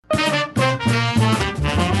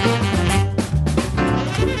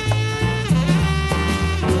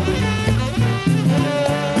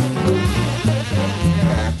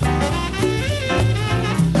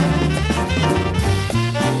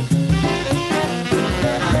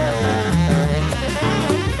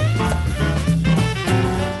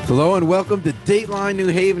Hello and welcome to Dateline New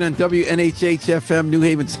Haven on WNHH-FM, New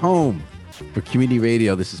Haven's home for community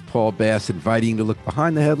radio. This is Paul Bass inviting you to look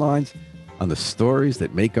behind the headlines on the stories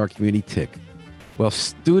that make our community tick. Well,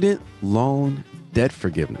 student loan debt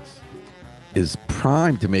forgiveness is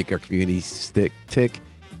primed to make our community tick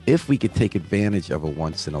if we could take advantage of a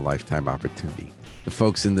once-in-a-lifetime opportunity. The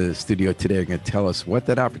folks in the studio today are going to tell us what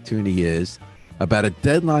that opportunity is, about a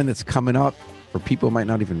deadline that's coming up for people who might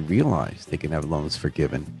not even realize they can have loans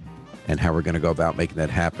forgiven, and how we're going to go about making that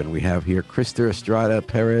happen. We have here Krista Estrada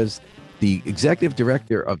Perez, the executive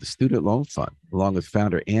director of the Student Loan Fund, along with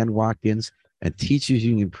founder Ann Watkins and Teachers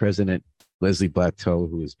Union President Leslie Blateau,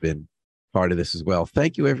 who has been part of this as well.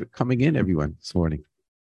 Thank you for coming in, everyone, this morning.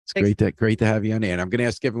 It's great to have you on, Ann. I'm going to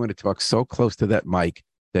ask everyone to talk so close to that mic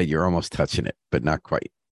that you're almost touching it, but not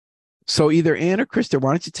quite. So either Ann or Krista,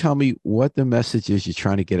 why don't you tell me what the message is you're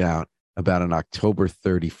trying to get out about an October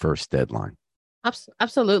 31st deadline?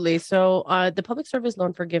 Absolutely. So the public service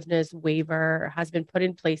loan forgiveness waiver has been put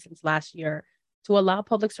in place since last year to allow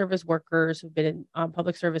public service workers who've been in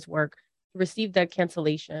public service work to receive debt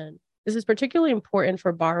cancellation. This is particularly important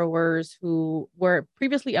for borrowers who were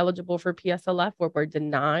previously eligible for PSLF or were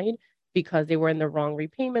denied because they were in the wrong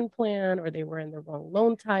repayment plan or they were in the wrong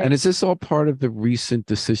loan type. And is this all part of the recent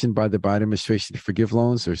decision by the Biden administration to forgive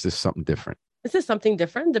loans, or is this something different? This is something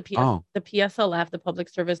different. The PSLF, the Public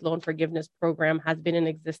Service Loan Forgiveness Program, has been in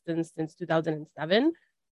existence since 2007,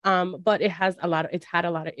 but it's had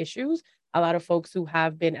a lot of issues. A lot of folks who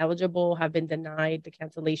have been eligible have been denied the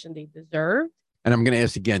cancellation they deserve. And I'm going to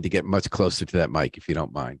ask again to get much closer to that mic, if you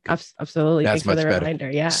don't mind. Absolutely. That's much better.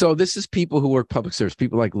 Reminder. Yeah. So this is people who work public service,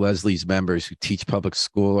 people like Leslie's members who teach public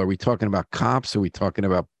school. Are we talking about cops? Are we talking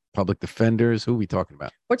about public defenders? Who are we talking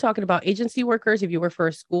about? We're talking about agency workers. If you work for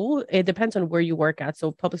a school, it depends on where you work at.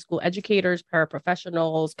 So public school educators,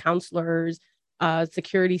 paraprofessionals, counselors,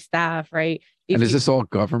 security staff, right? And is this all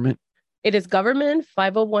government? It is government,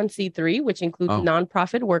 501c3, which includes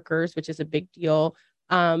nonprofit workers, which is a big deal.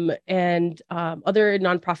 And other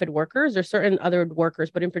nonprofit workers or certain other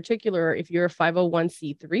workers. But in particular, if you're a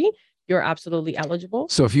 501c3, you're absolutely eligible.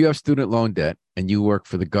 So if you have student loan debt and you work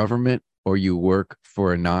for the government or you work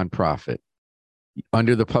for a nonprofit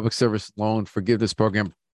under the Public Service Loan Forgiveness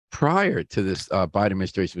Program prior to this Biden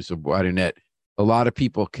administration, which was wider net, a lot of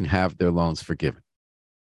people can have their loans forgiven.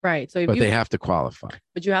 Right. So they have to qualify.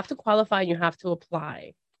 But you have to qualify and you have to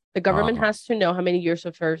apply. The government has to know how many years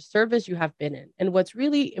of service you have been in. And what's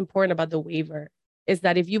really important about the waiver is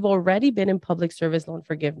that if you've already been in public service loan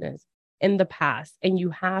forgiveness in the past and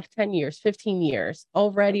you have 10 years, 15 years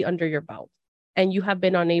already under your belt, and you have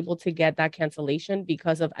been unable to get that cancellation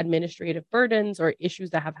because of administrative burdens or issues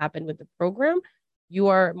that have happened with the program, you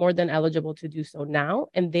are more than eligible to do so now.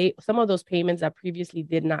 And some of those payments that previously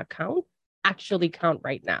did not count actually count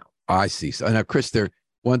right now. I see. So now, Krista,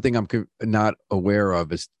 one thing I'm not aware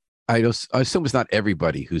of is I assume it's not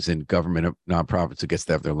everybody who's in government or nonprofits who gets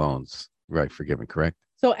to have their loans forgiven, correct?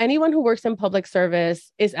 So anyone who works in public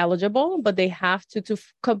service is eligible, but they have to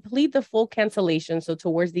complete the full cancellation. So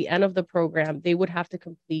towards the end of the program, they would have to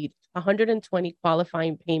complete 120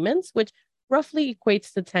 qualifying payments, which roughly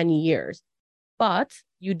equates to 10 years. But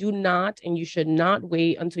you do not, and you should not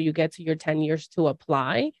wait until you get to your 10 years to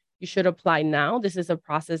apply. You should apply now. This is a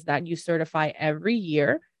process that you certify every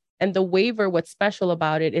year. And the waiver, what's special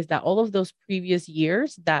about it is that all of those previous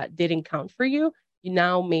years that didn't count for you, you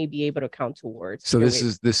now may be able to count towards. So this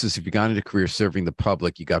is if you got into a career serving the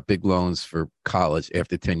public, you got big loans for college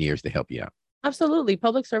after 10 years to help you out. Absolutely.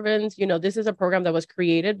 Public servants, this is a program that was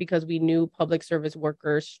created because we knew public service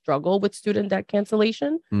workers struggle with student debt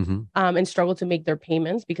cancellation and struggle to make their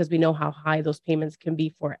payments because we know how high those payments can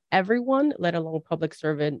be for everyone, let alone public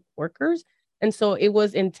servant workers. And so it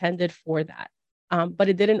was intended for that. But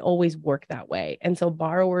it didn't always work that way. And so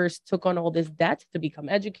borrowers took on all this debt to become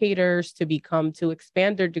educators, to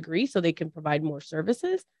expand their degree so they can provide more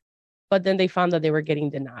services. But then they found that they were getting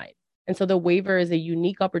denied. And so the waiver is a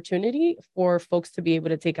unique opportunity for folks to be able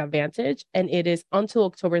to take advantage. And it is until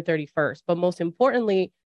October 31st. But most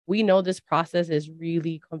importantly, we know this process is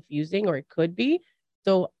really confusing, or it could be.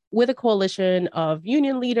 So with a coalition of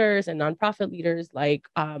union leaders and nonprofit leaders like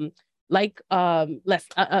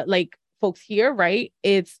folks here, right?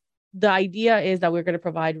 The idea is that we're going to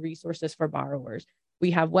provide resources for borrowers.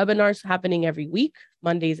 We have webinars happening every week,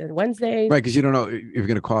 Mondays and Wednesdays. Right, because you don't know if you're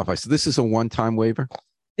going to qualify. So this is a one-time waiver?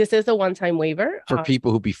 This is a one-time waiver. For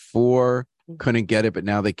people who before couldn't get it, but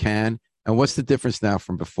now they can. And what's the difference now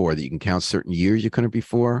from before, that you can count certain years you couldn't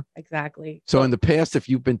before? Exactly. So in the past, if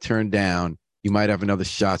you've been turned down, you might have another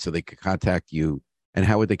shot so they could contact you. And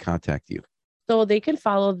how would they contact you? So they can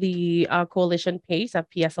follow the coalition page at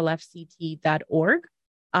pslfct.org,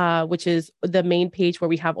 which is the main page where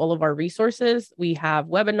we have all of our resources. We have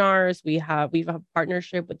webinars. We have a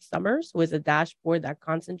partnership with Summers, who is a dashboard that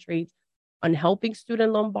concentrates on helping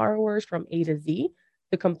student loan borrowers from A to Z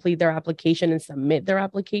to complete their application and submit their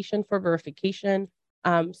application for verification.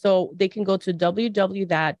 So they can go to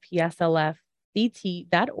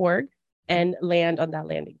www.pslfct.org and land on that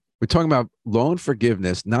landing. We're talking about loan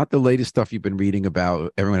forgiveness, not the latest stuff you've been reading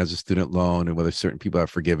about. Everyone has a student loan and whether certain people are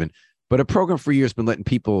forgiven, but a program for years been letting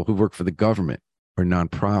people who work for the government or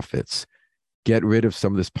nonprofits get rid of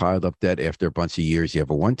some of this piled up debt after a bunch of years. You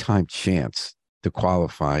have a one-time chance to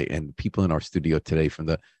qualify, and people in our studio today from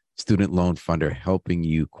the Student Loan Fund are helping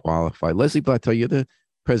you qualify. Leslie Blattell, you're the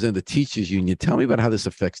president of the Teachers Union. Tell me about how this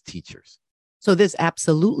affects teachers. So this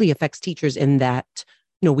absolutely affects teachers in that,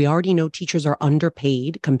 we already know teachers are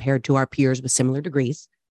underpaid compared to our peers with similar degrees.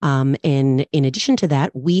 And in addition to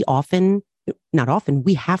that, we have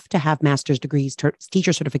to have master's degrees,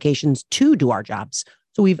 teacher certifications to do our jobs.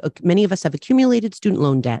 So many of us have accumulated student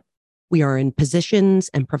loan debt. We are in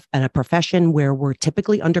positions and a profession where we're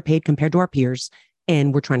typically underpaid compared to our peers,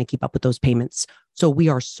 and we're trying to keep up with those payments. So we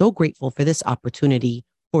are so grateful for this opportunity,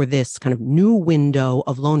 for this kind of new window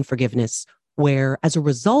of loan forgiveness, where as a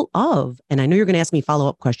result of, and I know you're going to ask me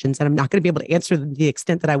follow-up questions, and I'm not going to be able to answer them to the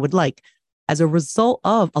extent that I would like, as a result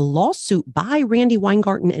of a lawsuit by Randy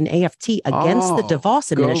Weingarten and AFT against the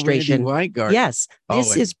DeVos administration. Yes,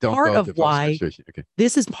 this is part of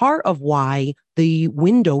why the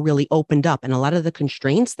window really opened up, and a lot of the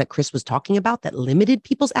constraints that Chris was talking about that limited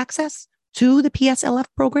people's access to the PSLF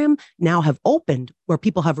program now have opened, where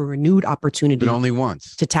people have a renewed opportunity, but only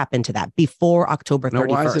once, to tap into that before October 31st. Now,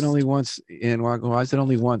 why is it only once? And why is it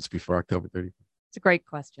only once before October 31st? It's a great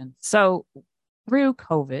question. So through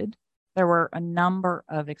COVID, there were a number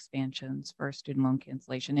of expansions for student loan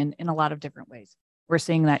cancellation in a lot of different ways. We're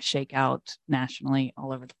seeing that shake out nationally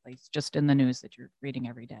all over the place, just in the news that you're reading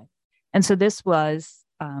every day. And so this was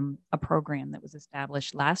a program that was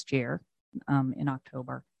established last year in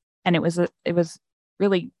October. And it was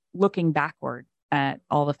really looking backward at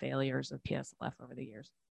all the failures of PSLF over the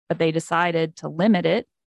years. But they decided to limit it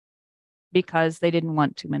because they didn't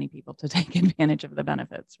want too many people to take advantage of the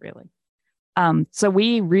benefits, really. So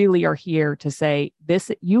we really are here to say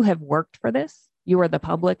this: you have worked for this. You are the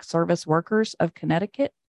public service workers of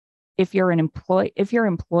Connecticut. If your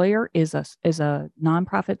employer is a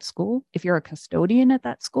nonprofit school, if you're a custodian at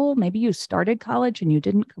that school, maybe you started college and you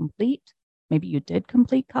didn't complete. Maybe you did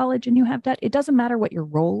complete college and you have debt. It doesn't matter what your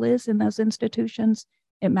role is in those institutions.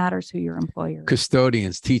 It matters who your employer is.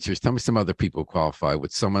 Custodians, teachers. Tell me some other people qualify.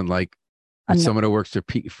 Would someone someone who works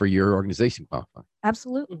for your organization qualify?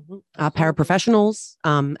 Absolutely. Paraprofessionals,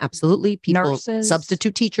 absolutely. People, nurses,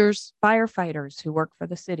 substitute teachers, firefighters who work for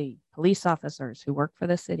the city, police officers who work for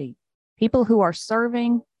the city, people who are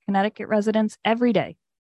serving Connecticut residents every day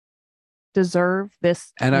deserve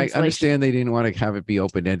this. And I understand they didn't want to have it be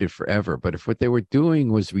open-ended forever, but if what they were doing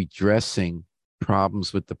was redressing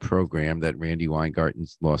problems with the program that Randy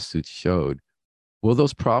Weingarten's lawsuit showed, will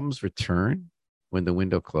those problems return when the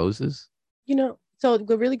window closes? So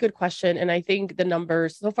a really good question. And I think the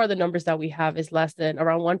numbers that we have is less than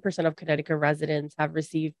around 1% of Connecticut residents have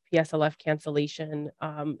received PSLF cancellation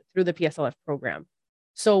through the PSLF program.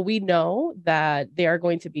 So we know that there are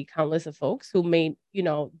going to be countless of folks who may,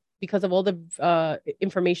 because of all the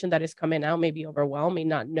information that is coming out, may be overwhelmed, may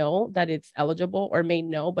not know that it's eligible, or may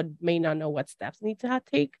know, but may not know what steps need to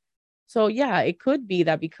take. So yeah, it could be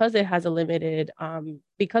that because it has a limited,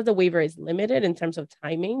 because the waiver is limited in terms of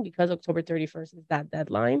timing, because October 31st is that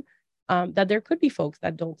deadline, that there could be folks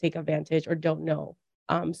that don't take advantage or don't know.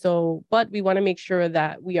 But we want to make sure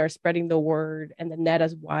that we are spreading the word and the net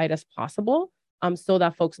as wide as possible, so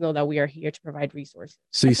that folks know that we are here to provide resources.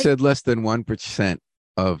 So you said less than 1%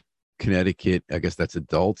 of Connecticut, I guess that's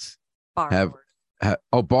adults,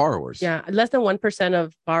 borrowers. Yeah, less than 1%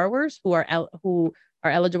 of borrowers who are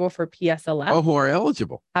eligible for PSLF. Who are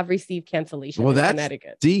eligible have received cancellation in that's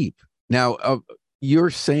Connecticut. Deep. Now, you're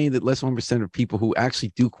saying that less than 1% of people who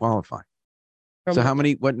actually do qualify.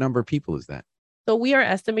 What number of people is that? So we are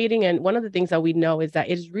estimating, and one of the things that we know is that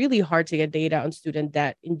it is really hard to get data on student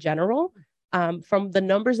debt in general. From the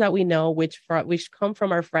numbers that we know, which come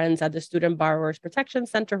from our friends at the Student Borrowers Protection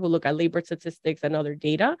Center, who look at labor statistics and other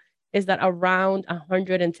data, is that around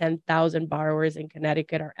 110,000 borrowers in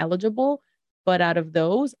Connecticut are eligible. But out of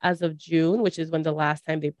those, as of June, which is when the last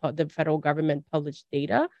time the federal government published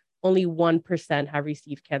data, only 1% have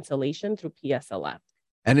received cancellation through PSLF.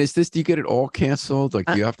 And do you get it all canceled? Like,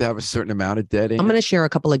 do you have to have a certain amount of debt in? I'm going to share a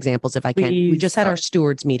couple examples if I can. Please. We just had our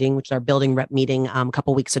stewards meeting, which is our building rep meeting a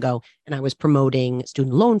couple weeks ago. And I was promoting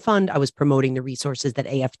student loan fund. I was promoting the resources that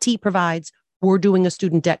AFT provides. We're doing a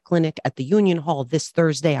student debt clinic at the Union Hall this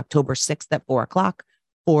Thursday, October 6th at 4:00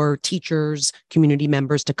 for teachers, community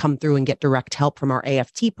members to come through and get direct help from our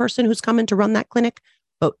AFT person who's coming to run that clinic.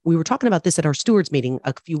 But we were talking about this at our stewards meeting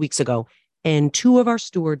a few weeks ago. And two of our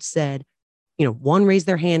stewards said, one raised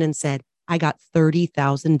their hand and said, I got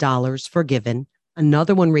 $30,000 forgiven.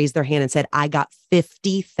 Another one raised their hand and said, I got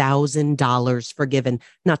 $50,000 forgiven.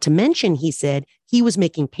 Not to mention, he said he was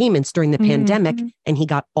making payments during the pandemic and he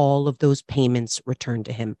got all of those payments returned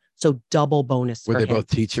to him. So double bonus. Were for they him. both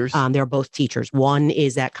teachers? They're both teachers. One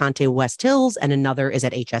is at Conte West Hills and another is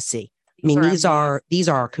at HSC. I mean, these are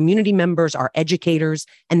our community members, our educators,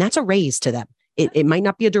 and that's a raise to them. It might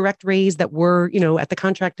not be a direct raise that we're, at the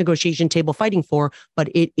contract negotiation table fighting for, but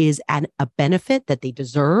it is a benefit that they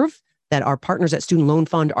deserve, that our partners at Student Loan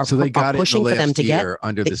Fund are pushing for them to get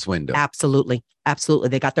under this window. Absolutely. Absolutely.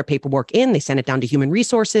 They got their paperwork in, they sent it down to Human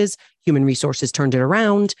Resources. Human Resources turned it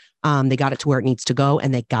around. They got it to where it needs to go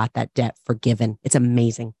and they got that debt forgiven. It's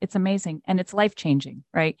amazing. It's amazing. And it's life-changing,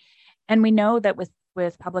 right? And we know that with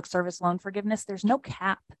public service loan forgiveness, there's no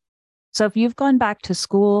cap. So if you've gone back to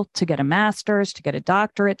school to get a master's, to get a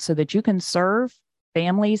doctorate so that you can serve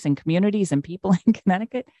families and communities and people in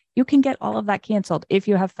Connecticut, you can get all of that canceled if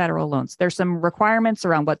you have federal loans. There's some requirements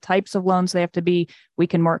around what types of loans they have to be. We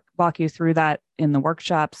can walk you through that in the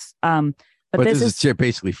workshops. But this is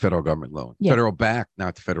basically federal government loan. Yeah. Federal backed,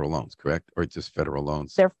 not federal loans, correct? Or just federal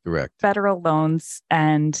loans? They're direct. Federal loans.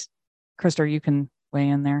 And Krista, you can weigh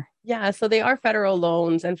in there. Yeah, so they are federal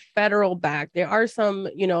loans and federal backed. There are some,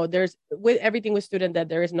 there's with everything with student debt,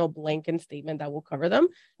 there is no blanket statement that will cover them.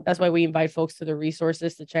 That's why we invite folks to the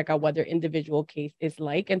resources to check out what their individual case is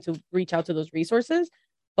like and to reach out to those resources.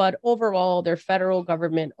 But overall, they're federal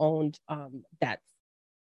government owned debts.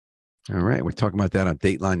 All right. We're talking about that on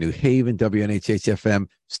Dateline New Haven, WNHH-FM,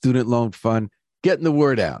 Student Loan Fund. Getting the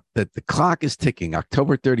word out that the clock is ticking.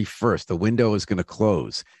 October 31st, the window is going to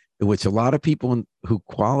close, in which a lot of people who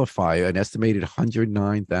qualify, an estimated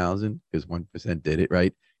 109,000, because 1% did it,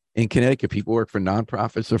 right? In Connecticut, people work for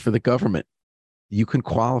nonprofits or for the government. You can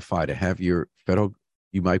qualify to have your federal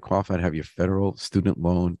student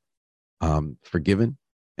loan forgiven.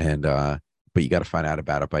 And, but you got to find out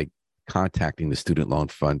about it by contacting the Student Loan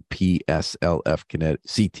Fund, pslfct.org,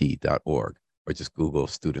 or just Google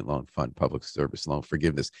Student Loan Fund, Public Service Loan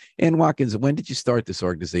Forgiveness. Ann Watkins, when did you start this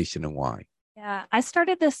organization and why? Yeah, I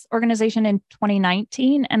started this organization in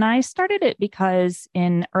 2019, and I started it because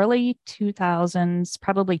in early 2000s,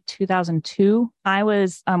 probably 2002, I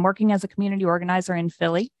was working as a community organizer in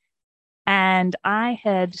Philly. And I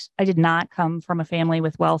did not come from a family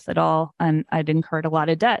with wealth at all. And I'd incurred a lot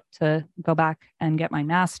of debt to go back and get my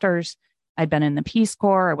master's. I'd been in the Peace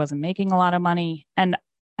Corps. I wasn't making a lot of money. And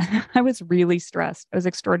I was really stressed. I was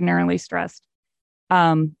extraordinarily stressed.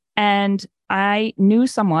 And I knew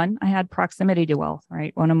someone, I had proximity to wealth,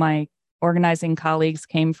 right? One of my organizing colleagues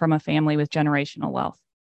came from a family with generational wealth.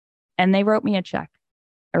 And they wrote me a check.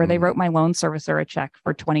 Or they wrote my loan servicer a check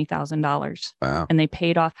for $20,000. Wow. And they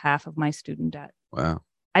paid off half of my student debt. Wow.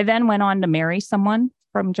 I then went on to marry someone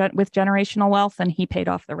with generational wealth, and he paid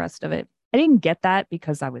off the rest of it. I didn't get that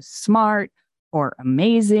because I was smart or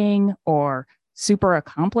amazing or super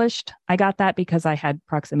accomplished. I got that because I had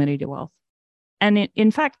proximity to wealth. And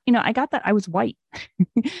in fact, I got that I was white,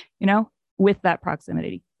 with that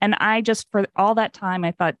proximity. And I just, for all that time,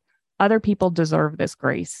 I thought other people deserve this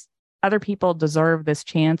grace. Other people deserve this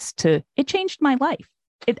chance it changed my life.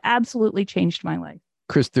 It absolutely changed my life.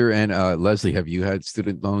 Krista and Leslie, have you had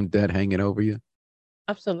student loan debt hanging over you?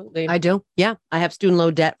 Absolutely. I do. Yeah. I have student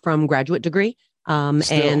loan debt from graduate degree.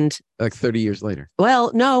 And like 30 years later. Well,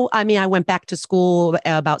 no, I mean, I went back to school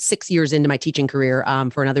about 6 years into my teaching career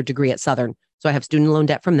for another degree at Southern. So I have student loan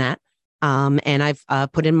debt from that. And I've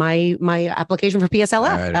put in my application for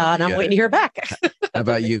PSLF and I'm waiting to hear back. How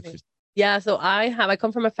about you? Yeah, so I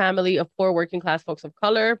come from a family of 4 working class folks of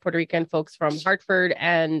color, Puerto Rican folks from Hartford,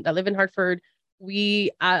 and I live in Hartford. I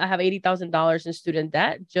have $80,000 in student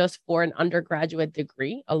debt just for an undergraduate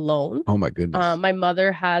degree alone. Oh my goodness. My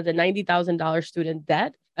mother has a $90,000 student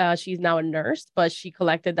debt. She's now a nurse, but she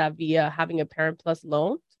collected that via having a Parent Plus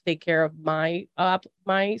loan to take care of my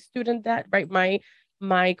student debt, right?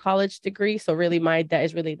 My college degree. So really my debt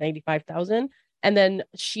is really $95,000. And then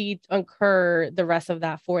she incur the rest of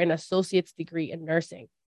that for an associate's degree in nursing.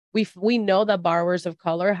 We know that borrowers of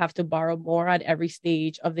color have to borrow more at every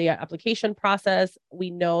stage of the application process. We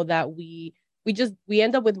know that we we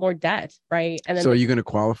end up with more debt, right? And then so are you going to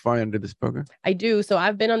qualify under this program? I do. So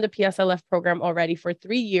I've been on the PSLF program already for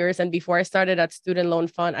 3 years. And before I started at Student Loan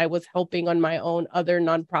Fund, I was helping on my own other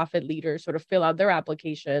nonprofit leaders sort of fill out their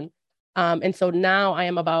application. And so now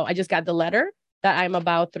I just got the letter that I'm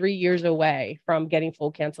about 3 years away from getting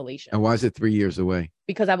full cancellation. And why is it 3 years away?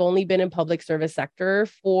 Because I've only been in public service sector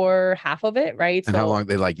for half of it, right? And how long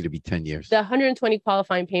they like you to be? 10 years? The 120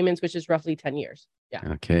 qualifying payments, which is roughly 10 years.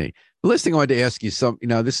 Yeah. Okay. The last thing I wanted to ask you,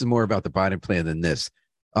 this is more about the Biden plan than this.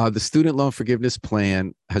 The student loan forgiveness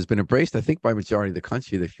plan has been embraced, I think, by majority of the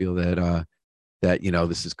country. They feel that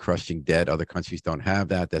this is crushing debt. Other countries don't have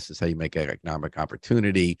that. This is how you make economic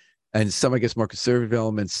opportunity. And some, I guess, more conservative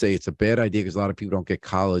elements say it's a bad idea because a lot of people don't get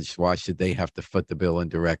college. Why should they have to foot the bill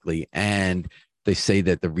indirectly? And they say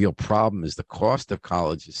that the real problem is the cost of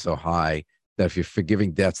college is so high that if you're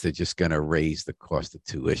forgiving debts, they're just going to raise the cost of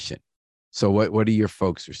tuition. So what are your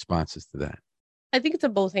folks' responses to that? I think it's a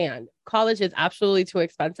both and. College is absolutely too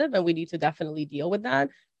expensive, and we need to definitely deal with that.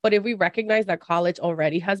 But if we recognize that college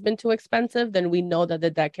already has been too expensive, then we know that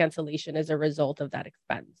the debt cancellation is a result of that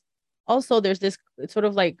expense. Also, there's this sort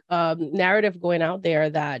of like narrative going out there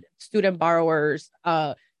that student borrowers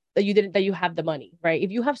that you have the money, right? If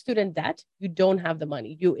you have student debt, you don't have the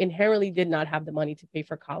money. You inherently did not have the money to pay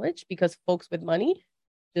for college because folks with money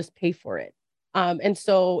just pay for it. And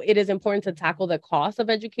so it is important to tackle the cost of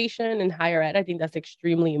education and higher ed. I think that's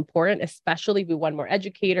extremely important, especially if we want more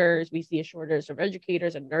educators. We see a shortage of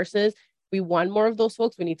educators and nurses. We want more of those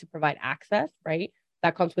folks. We need to provide access, right?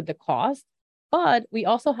 That comes with the cost. But we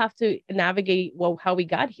also have to navigate how we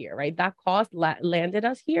got here, right? That cost landed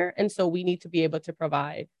us here. And so we need to be able to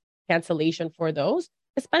provide cancellation for those,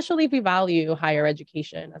 especially if we value higher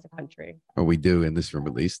education as a country. Well, we do in this room,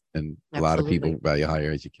 at least. And a lot of people value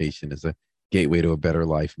higher education as a gateway to a better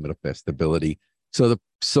life, middle class stability. So the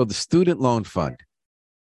Student Loan Fund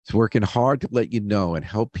is working hard to let you know and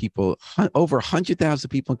help people. Over 100,000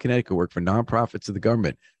 people in Connecticut work for nonprofits of the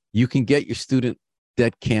government. You can get your student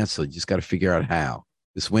debt canceled. You just got to figure out how.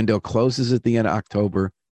 This window closes at the end of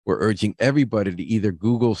October. We're urging everybody to either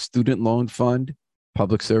Google Student Loan Fund,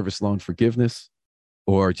 Public Service Loan Forgiveness,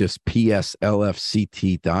 or just pslfct.org,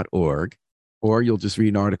 or you'll just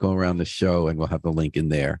read an article around the show and we'll have the link in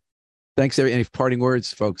there. Thanks. Any parting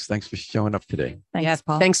words, folks? Thanks for showing up today. Thanks,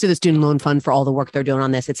 Paul. Thanks to the Student Loan Fund for all the work they're doing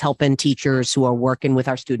on this. It's helping teachers who are working with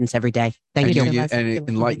our students every day. Thank you. And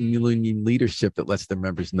enlighten union leadership that lets their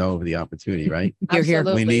members know of the opportunity, right? You're here.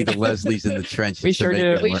 We need the Leslies in the trenches. We sure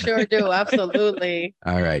do. We sure do. Absolutely.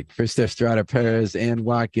 All right. Krista Estrada Perez, Ann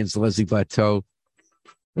Watkins, Leslie Plateau.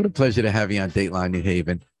 What a pleasure to have you on Dateline New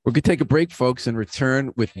Haven. We're going to take a break, folks, and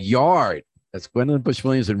return with Yard. That's Gwendolyn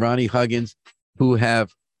Bush-Williams and Ronnie Huggins, who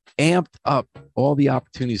have amped up all the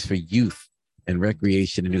opportunities for youth and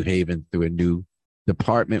recreation in New Haven through a new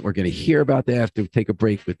department. We're going to hear about that after we take a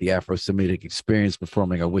break with the Afro-Semitic Experience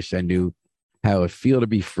performing I Wish I Knew How It Feel to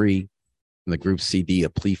Be Free from the group CD, A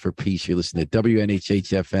Plea for Peace. You're listening to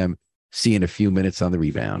WNHH-FM. See you in a few minutes on The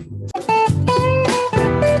Rebound.